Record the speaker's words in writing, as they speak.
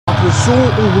we zo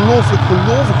ongelooflijk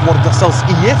gelovig worden dat zelfs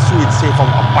IS zoiets heeft van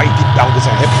amai, die Belgen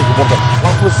zijn heftig geworden.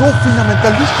 Laten we zo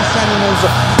fundamentalistisch zijn in onze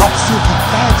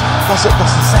absurditeit dat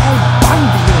ze zij bang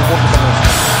beginnen worden van ons.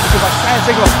 Dat zij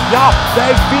zeggen van ja,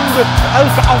 wij vinden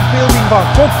elke afbeelding van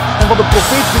God en van de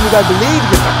profeet kunnen wij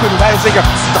beledigen. Dan kunnen wij zeggen,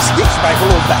 dat is niks. Wij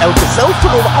geloven dat elke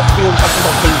zelfgenomen afbeelding als je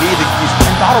dat beledigd is.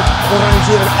 En daarom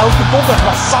organiseren we elke donderdag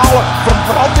massale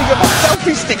verbrandingen van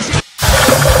selfie sticks.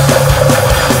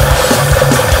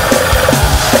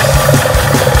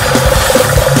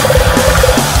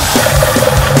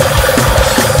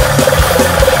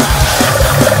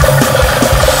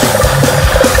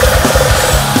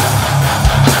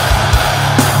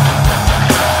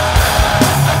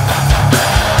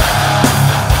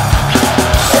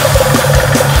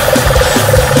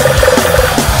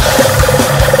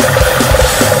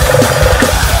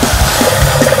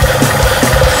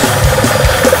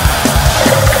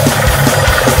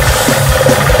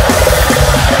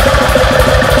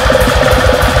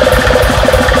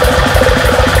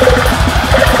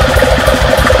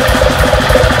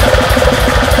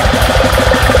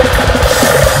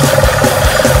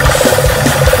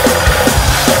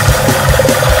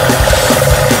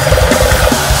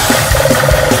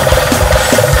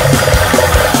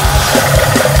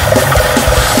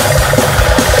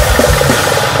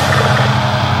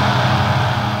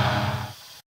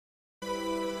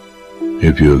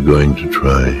 If you're going to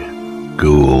try,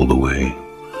 go all the way.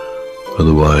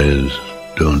 Otherwise,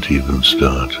 don't even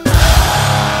start.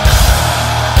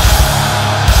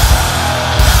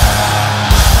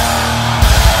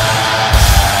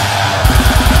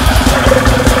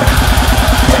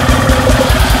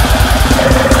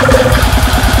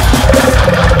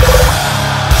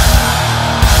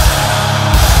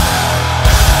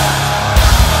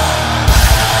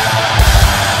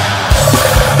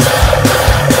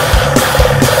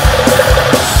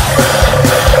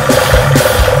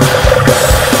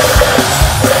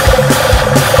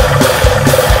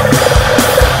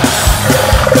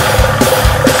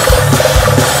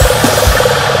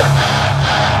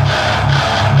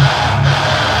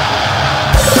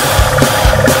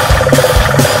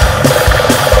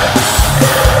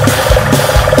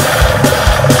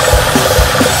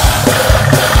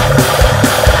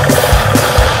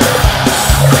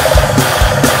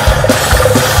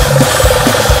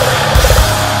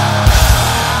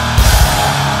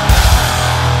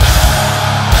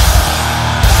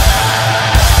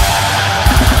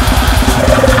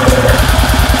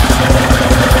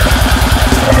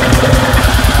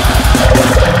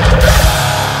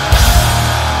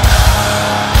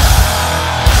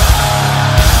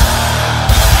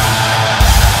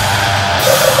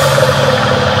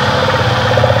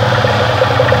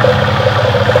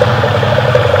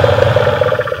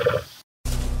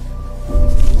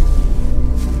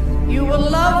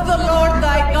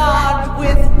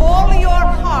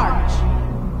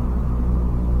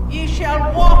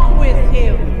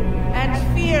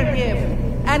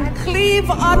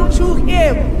 Unto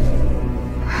him,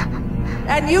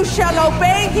 and you shall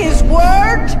obey his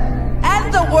word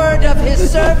and the word of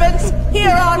his servants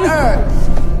here on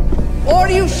earth, or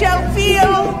you shall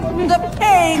feel the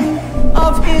pain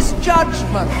of his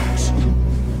judgment,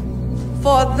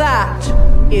 for that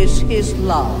is his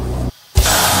love.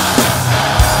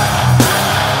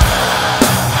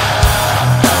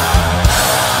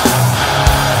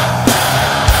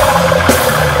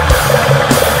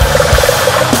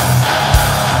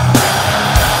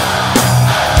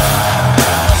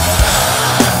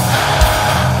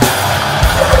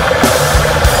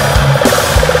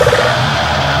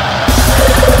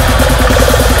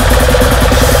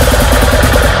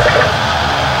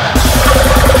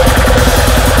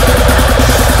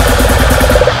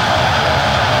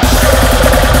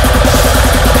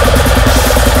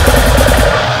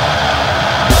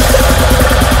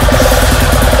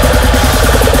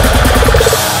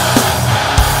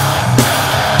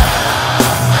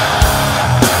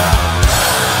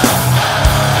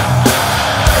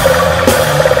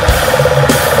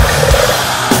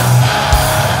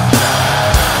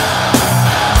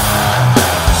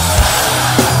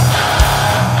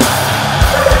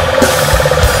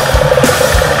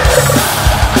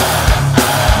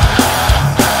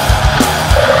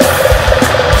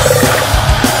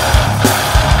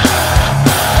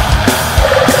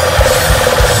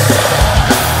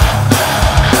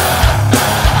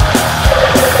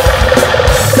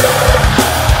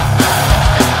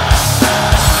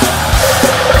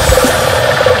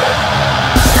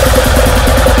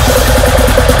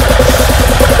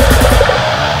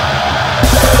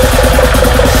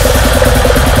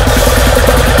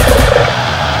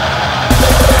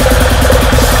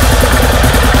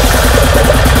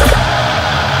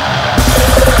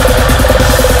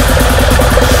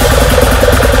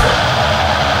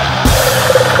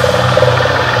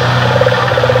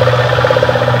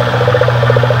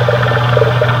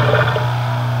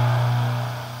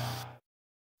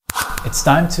 It's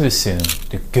time to assume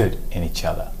the good in each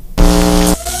other.